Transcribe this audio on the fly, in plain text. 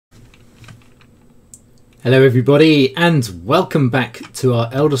Hello everybody and welcome back to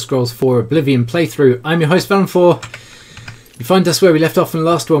our Elder Scrolls 4 Oblivion playthrough. I'm your host Valenfor. You find us where we left off in the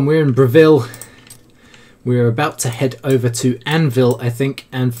last one. We're in Breville. We're about to head over to Anvil, I think,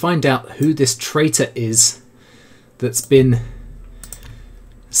 and find out who this traitor is that's been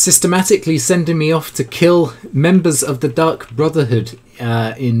systematically sending me off to kill members of the Dark Brotherhood.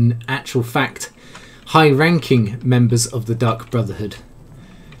 In actual fact, high-ranking members of the Dark Brotherhood.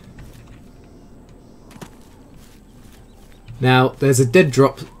 Now, there's a dead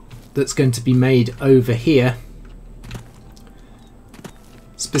drop that's going to be made over here,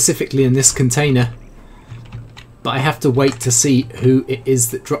 specifically in this container, but I have to wait to see who it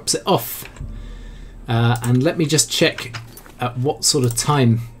is that drops it off. And let me just check at what sort of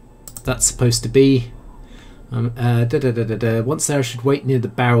time that's supposed to be. Once there, I should wait near the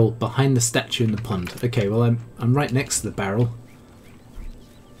barrel behind the statue in the pond. Okay, well, I'm right next to the barrel.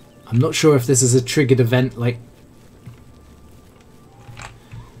 I'm not sure if this is a triggered event, like,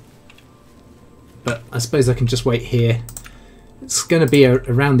 but I suppose I can just wait here. It's going to be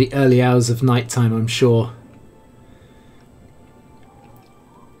around the early hours of night time, I'm sure.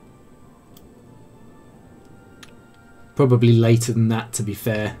 Probably later than that, to be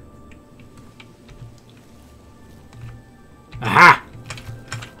fair. Aha!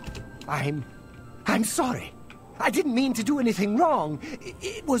 I'm sorry. I didn't mean to do anything wrong.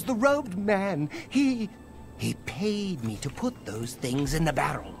 It was the robed man. He paid me to put those things in the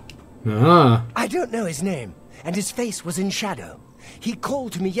barrel. Ah. I don't know his name, and his face was in shadow. He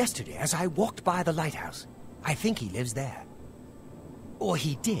called to me yesterday as I walked by the lighthouse. I think he lives there. Or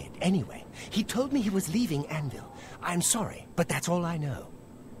he did, anyway. He told me he was leaving Anvil. I'm sorry, but that's all I know.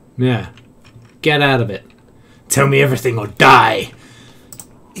 Yeah. Get out of it. Tell me everything or die.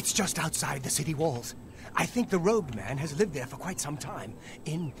 It's just outside the city walls. I think the robed man has lived there for quite some time.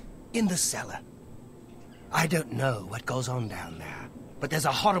 In the cellar. I don't know what goes on down there, but there's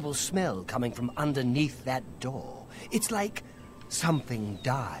a horrible smell coming from underneath that door. It's like something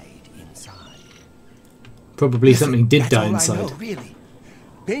died inside. Probably something did die inside. I know, really.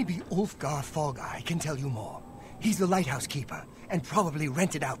 Maybe Ulfgar Fogeye can tell you more. He's the lighthouse keeper and probably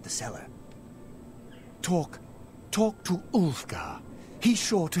rented out the cellar. Talk to Ulfgar. He's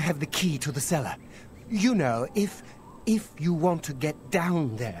sure to have the key to the cellar. You know, if you want to get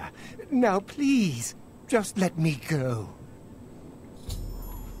down there. Now, please, just let me go.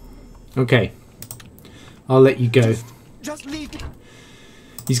 Okay. I'll let you go. Just leave me.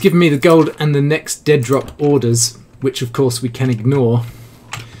 He's given me the gold and the next dead drop orders, which of course we can ignore.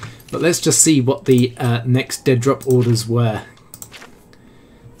 But let's just see what the next dead drop orders were.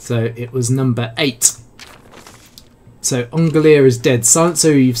 So it was number 8. So Ongolier is dead.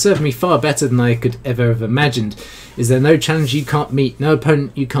 Silencer, you've served me far better than I could ever have imagined. Is there no challenge you can't meet? No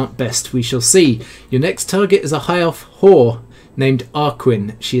opponent you can't best? We shall see. Your next target is a high elf whore named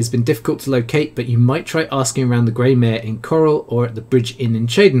Arquin. She has been difficult to locate, but you might try asking around the Grey Mare in Coral or at the Bridge Inn in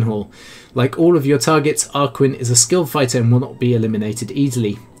Cheydinhall. Like all of your targets, Arquin is a skilled fighter and will not be eliminated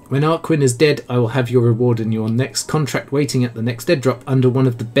easily. When Arquin is dead, I will have your reward in your next contract waiting at the next dead drop under one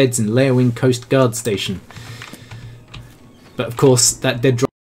of the beds in Leowing Coast Guard Station. But of course, that dead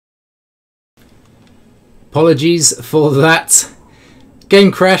drop... Apologies for that. Game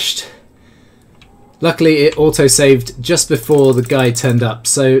crashed. Luckily, it auto-saved just before the guy turned up.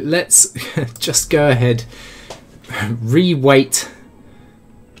 So let's just go ahead, re-wait,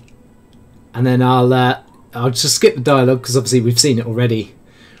 and then I'll just skip the dialogue because obviously we've seen it already,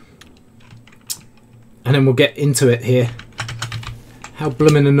 and then we'll get into it here. How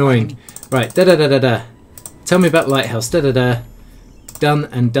bloomin' annoying! Right, da da da da da. Tell me about Lighthouse. Da da da. Done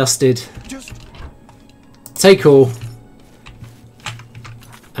and dusted. Take all,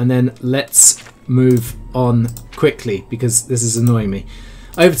 and then let's move on quickly because this is annoying me.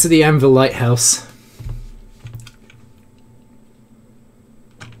 Over to the Anvil Lighthouse.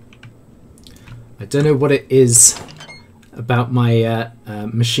 I don't know what it is about my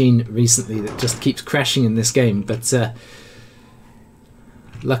machine recently that just keeps crashing in this game, but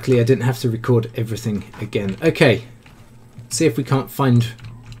luckily I didn't have to record everything again. Okay, see if we can't find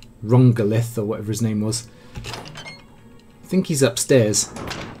Rongalith or whatever his name was. I think he's upstairs,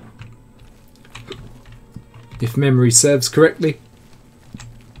 if memory serves correctly.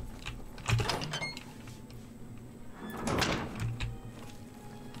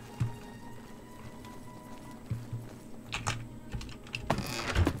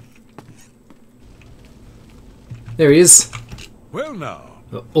 There he is. Well now,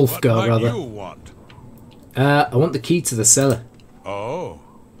 Ulfgar, rather. What you want? I want the key to the cellar. Oh,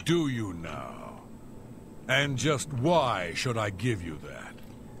 do you now? And just why should I give you that?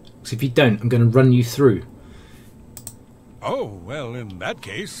 So if you don't, I'm going to run you through. Oh, well, in that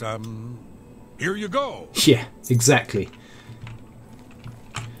case, here you go. Yeah, exactly.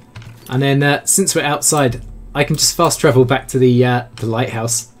 And then, since we're outside, I can just fast travel back to the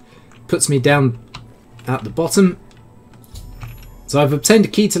lighthouse. Puts me down at the bottom. So I've obtained a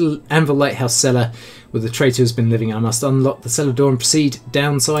key to the Anvil Lighthouse cellar where the traitor has been living. I must unlock the cellar door and proceed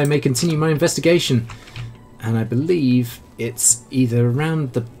down so I may continue my investigation. And I believe it's either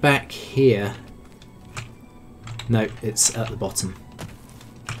around the back here. No, it's at the bottom.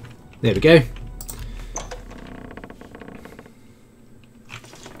 There we go.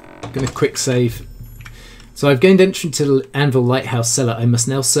 I'm going to quick save. So I've gained entry to the Anvil Lighthouse cellar. I must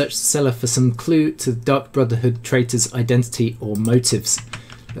now search the cellar for some clue to the Dark Brotherhood traitor's identity or motives.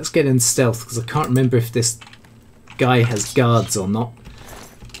 Let's get in stealth because I can't remember if this guy has guards or not.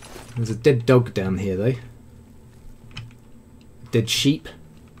 There's a dead dog down here though. Dead sheep.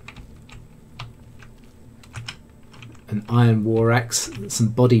 An iron war axe. Some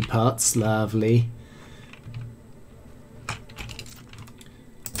body parts. Lovely.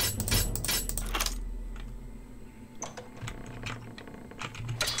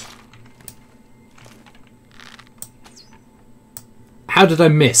 How did I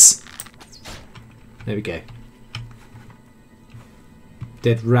miss? There we go.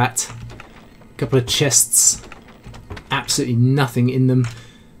 Dead rat. A couple of chests. Absolutely nothing in them.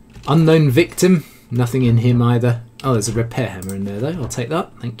 Unknown victim. Nothing in him either. Oh, there's a repair hammer in there though. I'll take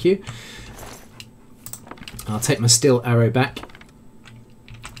that. Thank you. I'll take my steel arrow back.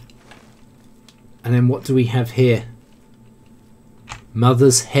 And then what do we have here?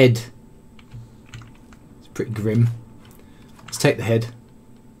 Mother's head. It's pretty grim. Let's take the head.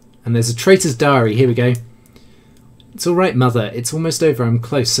 And there's a traitor's diary. Here we go. It's alright, Mother. It's almost over. I'm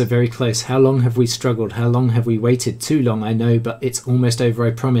close, so very close. How long have we struggled? How long have we waited? Too long, I know, but it's almost over,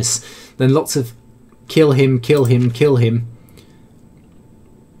 I promise. Then lots of kill him, kill him, kill him.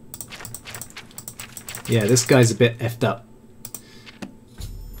 Yeah, this guy's a bit effed up.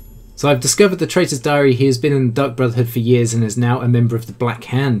 So I've discovered the traitor's diary. He has been in the Dark Brotherhood for years and is now a member of the Black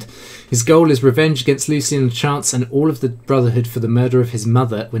Hand. His goal is revenge against Lucien Lachance and all of the Brotherhood for the murder of his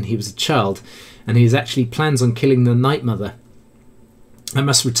mother when he was a child, and he actually plans on killing the Night Mother. I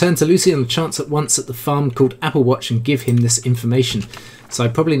must return to Lucien Lachance at once at the farm called Applewatch and give him this information. So I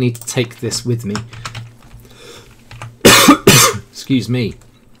probably need to take this with me. Excuse me.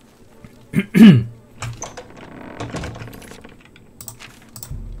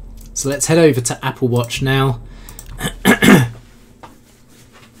 So let's head over to Applewatch now.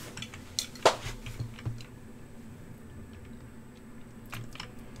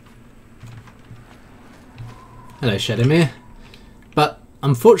 Hello, Shadowmere. But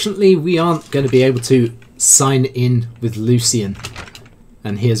unfortunately, we aren't going to be able to sign in with Lucien.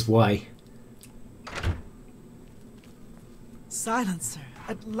 And here's why. Silencer,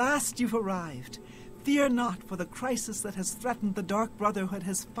 at last you've arrived. Fear not, for the crisis that has threatened the Dark Brotherhood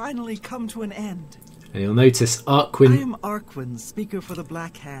has finally come to an end. And you'll notice Arkwin... I am Arkwin, speaker for the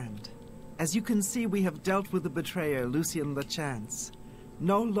Black Hand. As you can see, we have dealt with the betrayer, Lucien Lachance.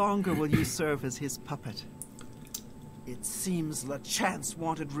 No longer will you serve as his puppet. It seems Lachance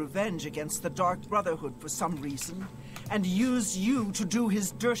wanted revenge against the Dark Brotherhood for some reason, and used you to do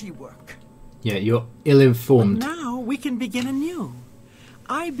his dirty work. Yeah, you're ill-informed. But now we can begin anew.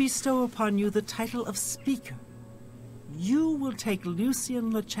 I bestow upon you the title of Speaker. You will take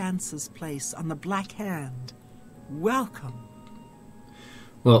Lucien Lachance's place on the Black Hand. Welcome.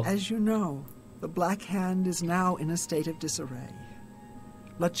 Well, as you know, the Black Hand is now in a state of disarray.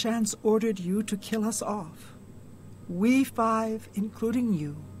 Lachance ordered you to kill us off. We five, including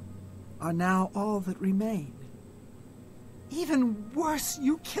you, are now all that remain. Even worse,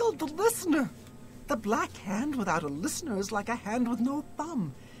 you killed the listener. The Black Hand without a listener is like a hand with no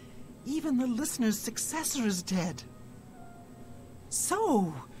thumb. Even the listener's successor is dead.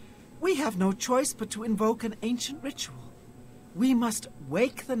 So, we have no choice but to invoke an ancient ritual. We must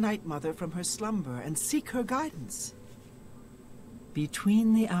wake the Night Mother from her slumber and seek her guidance.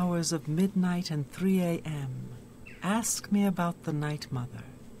 Between the hours of midnight and 3 a.m., ask me about the Night Mother,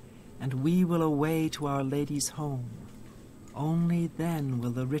 and we will away to Our Lady's home. Only then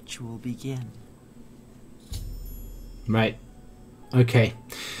will the ritual begin. Right. Okay.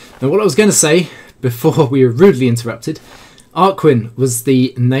 Now what I was going to say, before we were rudely interrupted, Arkwin was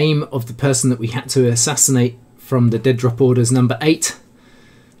the name of the person that we had to assassinate from the Dead Drop Orders number 8.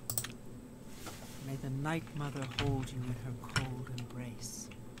 May the Night Mother hold you in her cold embrace.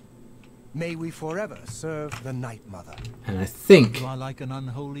 May we forever serve the Night Mother. And I think You are like an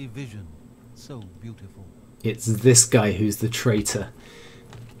unholy vision, so beautiful. it's this guy who's the traitor.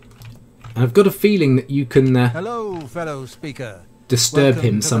 And I've got a feeling that you can Hello, fellow speaker. disturb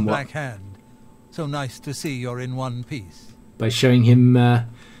Welcome him to somewhat. The Black Hand. So nice to see you're in one piece. By showing him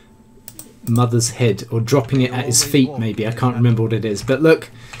Mother's head, or dropping it at his feet maybe. I can't remember what it is. But look,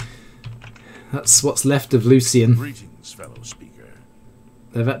 that's what's left of Lucian. Greetings, fellow speaker.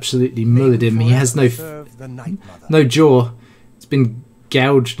 They've absolutely mullered him. He has no Serve the Night Mother. no jaw. It's been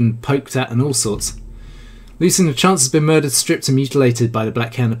gouged and poked at and all sorts. Lucian of Chance has been murdered, stripped and mutilated by the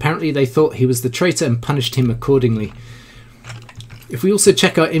Black Hand. Apparently they thought he was the traitor and punished him accordingly. If we also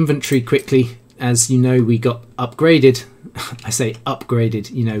check our inventory quickly, as you know, we got upgraded. I say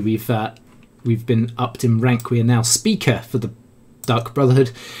upgraded, you know, we've been upped in rank. We are now Speaker for the Dark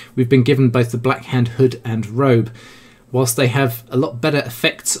Brotherhood. We've been given both the Black Hand hood and robe. Whilst they have a lot better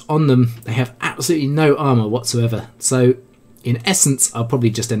effects on them, they have absolutely no armour whatsoever. So, in essence, I'll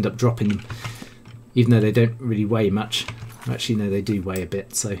probably just end up dropping them. Even though they don't really weigh much. Actually, no, they do weigh a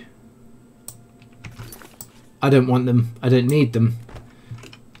bit, so... I don't want them. I don't need them.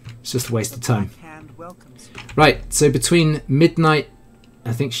 It's just a waste of time. Right, so between midnight,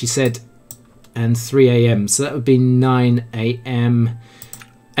 I think she said, and 3 AM. So that would be 9 AM.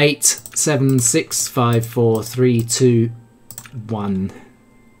 8, 7, 6, 5, 4, 3, 2, 1.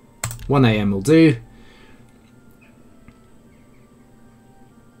 1 AM will do.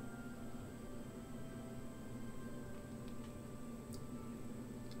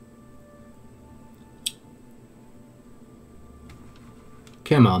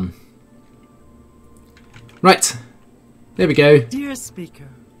 Come on. Right. There we go. Dear Speaker,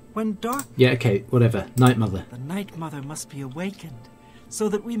 when dark... Yeah, okay, whatever. Night Mother. The Night Mother must be awakened, so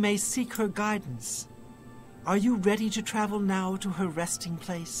that we may seek her guidance. Are you ready to travel now to her resting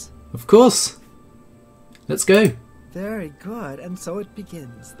place? Of course. Let's go. Very good, and so it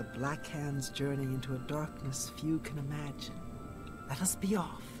begins, the Black Hand's journey into a darkness few can imagine. Let us be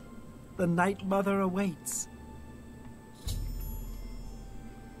off. The Night Mother awaits.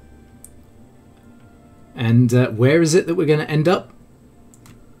 And where is it that we're going to end up?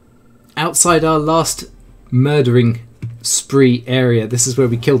 Outside our last murdering spree area. This is where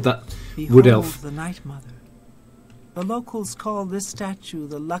we killed that wood elf. The Night Mother. The locals call this statue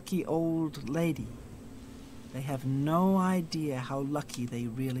the Lucky Old Lady. They have no idea how lucky they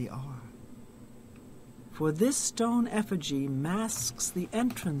really are. For this stone effigy masks the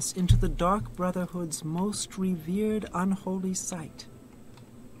entrance into the Dark Brotherhood's most revered unholy site.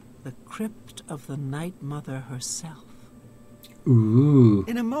 The crypt of the Night Mother herself. Ooh.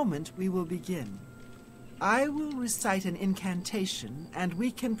 In a moment, we will begin. I will recite an incantation, and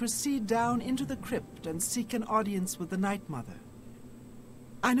we can proceed down into the crypt and seek an audience with the Night Mother.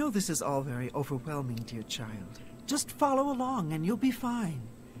 I know this is all very overwhelming, dear child. Just follow along, and you'll be fine.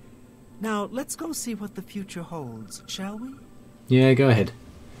 Now, let's go see what the future holds, shall we? Yeah, go ahead.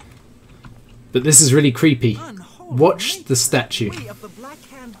 But this is really creepy. Watch the statue. We of the Black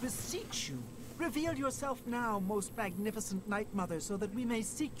Hand beseech you. Reveal yourself now, most magnificent Night Mother, so that we may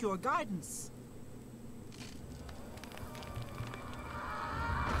seek your guidance.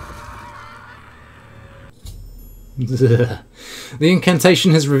 The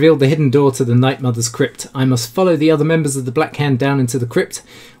incantation has revealed the hidden door to the Night Mother's crypt. I must follow the other members of the Black Hand down into the crypt.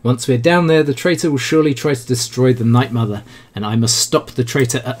 Once we're down there, the traitor will surely try to destroy the Night Mother, and I must stop the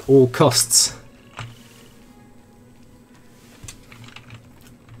traitor at all costs.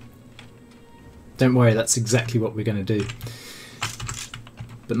 Don't worry, that's exactly what we're going to do.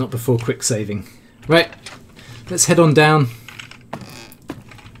 But not before quick saving. Right, let's head on down.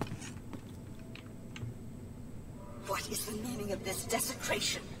 What is the meaning of this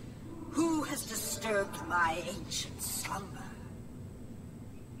desecration? Who has disturbed my ancient slumber?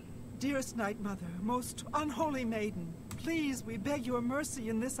 Dearest Night Mother, most unholy maiden, please, we beg your mercy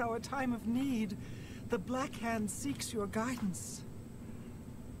in this our time of need. The Black Hand seeks your guidance.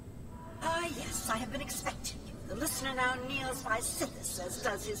 Ah, yes, I have been expecting you. The listener now kneels by Sithis, as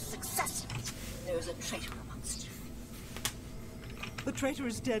does his successor. There is a traitor amongst you. The traitor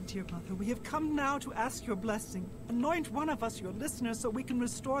is dead, dear mother. We have come now to ask your blessing. Anoint one of us your listener so we can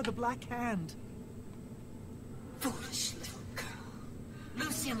restore the Black Hand. Foolish little girl.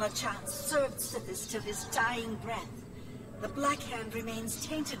 Lucian LaChance served Sithis till his dying breath. The Black Hand remains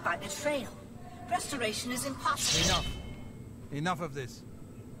tainted by betrayal. Restoration is impossible. Enough. Enough of this.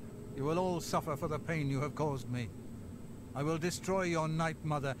 You will all suffer for the pain you have caused me. I will destroy your Night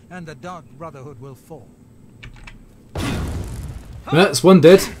Mother, and the Dark Brotherhood will fall. That's one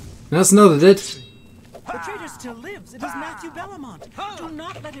dead. That's another dead. The traitor still lives. It is Matthew Bellamont. Do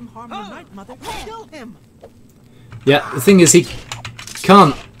not let him harm the Night Mother. Kill him. Yeah, the thing is, he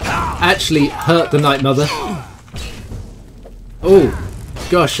can't actually hurt the Night Mother. Oh.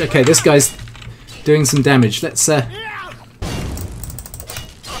 gosh. Okay, this guy's doing some damage. Let's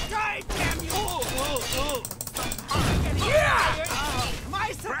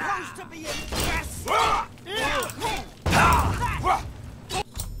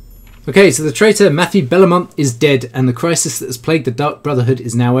Okay, so the traitor Matthew Bellamont is dead, and the crisis that has plagued the Dark Brotherhood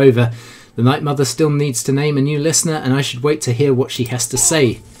is now over. The Night Mother still needs to name a new listener, and I should wait to hear what she has to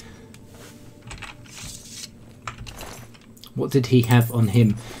say. What did he have on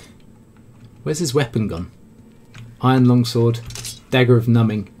him? Where's his weapon gone? Iron longsword, dagger of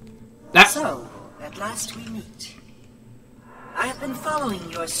numbing. Ah! So, at last we meet. I have been following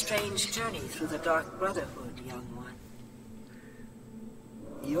your strange journey through the Dark Brotherhood, young one.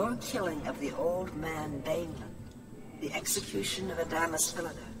 Your killing of the old man Balin, the execution of Adamus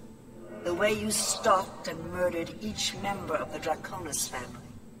Philida, the way you stalked and murdered each member of the Draconis family,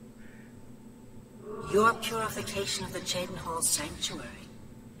 your purification of the Cheydinhal Sanctuary.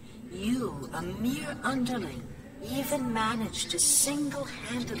 You, a mere underling, even managed to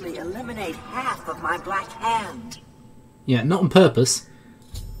single-handedly eliminate half of my Black Hand. Yeah, not on purpose.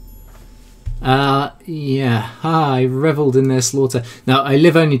 Yeah. I revelled in their slaughter. Now, I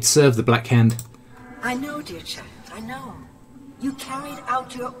live only to serve the Black Hand. I know, dear child, I know. You carried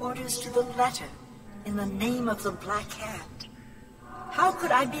out your orders to the letter in the name of the Black Hand. How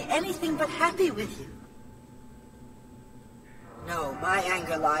could I be anything but happy with you? No, my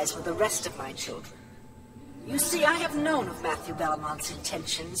anger lies with the rest of my children. You see, I have known of Matthew Bellamont's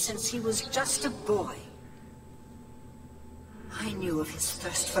intentions since he was just a boy. I knew of his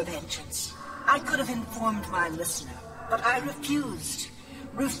thirst for vengeance. I could have informed my listener, but I refused.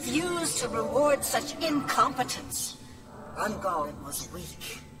 Refused to reward such incompetence. Ungoliant was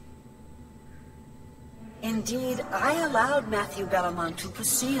weak. Indeed, I allowed Matthew Bellamont to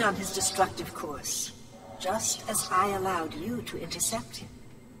proceed on his destructive course, just as I allowed you to intercept him.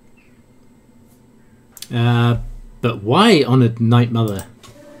 But why, Honoured Night Mother?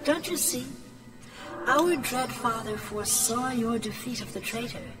 Don't you see? Our dread father foresaw your defeat of the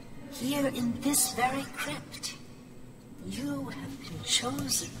traitor here in this very crypt. You have been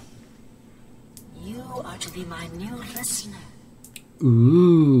chosen. You are to be my new listener.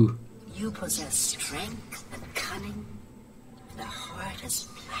 Ooh. You possess strength and cunning, and a heart as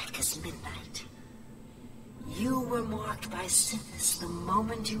black as midnight. You were marked by Sithis the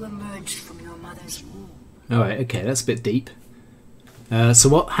moment you emerged from your mother's womb. Alright, okay, that's a bit deep. So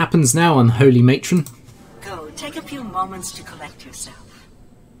what happens now, Unholy Matron? Go, take a few moments to collect yourself.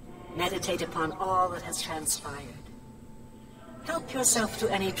 Meditate upon all that has transpired. Help yourself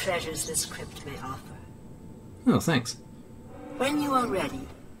to any treasures this crypt may offer. Oh, thanks. When you are ready,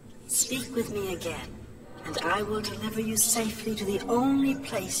 speak with me again, and I will deliver you safely to the only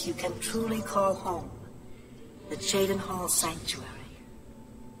place you can truly call home, the Cheydinhal Sanctuary.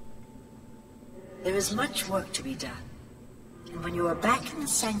 There is much work to be done, and when you are back in the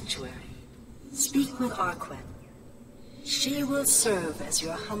sanctuary, speak with Arquen. She will serve as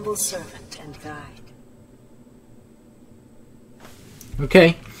your humble servant and guide.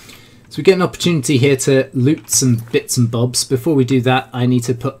 Okay, so we get an opportunity here to loot some bits and bobs. Before we do that, I need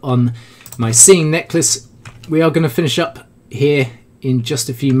to put on my seeing necklace. We are going to finish up here in just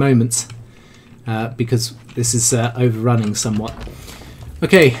a few moments because this is overrunning somewhat.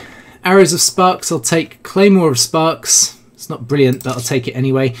 Okay, arrows of sparks, I'll take. Claymore of sparks, it's not brilliant, but I'll take it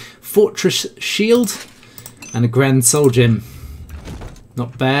anyway. Fortress shield and a grand soul gem,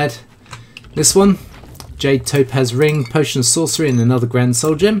 not bad. This one, jade topaz ring, potion of sorcery, and another grand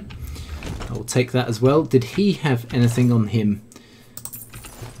soul gem. I will take that as well. Did he have anything on him?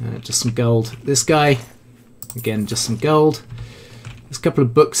 Just some gold. This guy, again, just some gold. There's a couple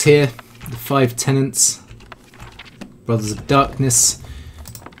of books here. The 5 Tenants, Brothers of Darkness,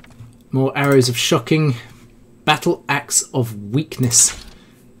 more arrows of shocking, battle axe of weakness,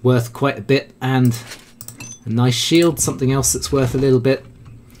 worth quite a bit, and a nice shield, something else that's worth a little bit.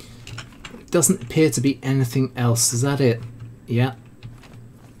 It doesn't appear to be anything else. Is that it? Yeah.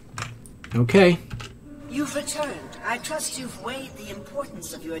 Okay. You've returned. I trust you've weighed the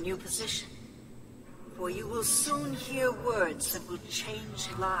importance of your new position. For you will soon hear words that will change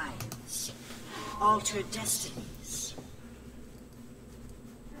lives, alter destinies.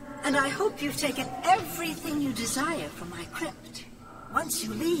 And I hope you've taken everything you desire from my crypt. Once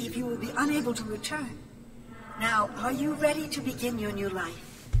you leave, you will be unable to return. Now, are you ready to begin your new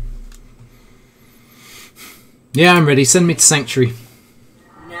life? Yeah, I'm ready. Send me to Sanctuary.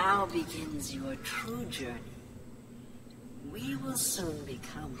 Now begins your true journey. We will soon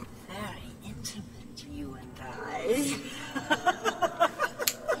become very intimate, you and I.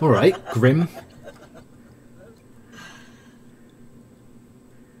 Alright, Grim.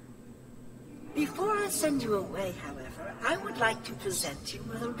 Before I send you away, however, I would like to present you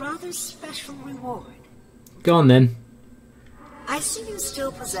with a rather special reward. Go on then. I see you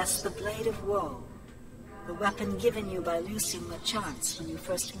still possess the Blade of Woe, the weapon given you by Lucian LeChance when you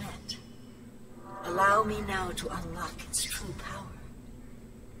first met. Allow me now to unlock its true power.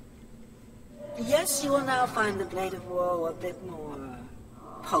 Yes, you will now find the Blade of Woe a bit more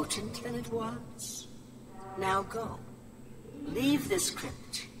potent than it was. Now go. Leave this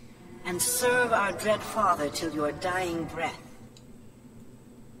crypt, and serve our dread father till your dying breath.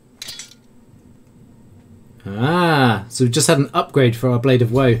 Ah, so we've just had an upgrade for our Blade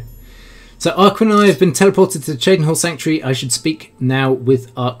of Woe. So Arquin and I have been teleported to the Cheydinhal Sanctuary. I should speak now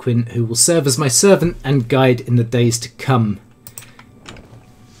with Arquin, who will serve as my servant and guide in the days to come.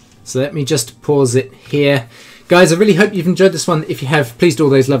 So let me just pause it here. Guys, I really hope you've enjoyed this one. If you have, please do all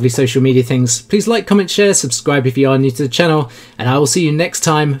those lovely social media things. Please like, comment, share, subscribe if you are new to the channel. And I will see you next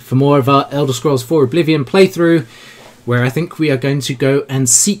time for more of our Elder Scrolls 4 Oblivion playthrough, where I think we are going to go and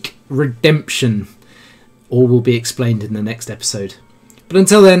seek redemption. All will be explained in the next episode. But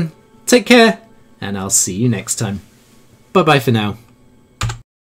until then, take care, and I'll see you next time. Bye-bye for now.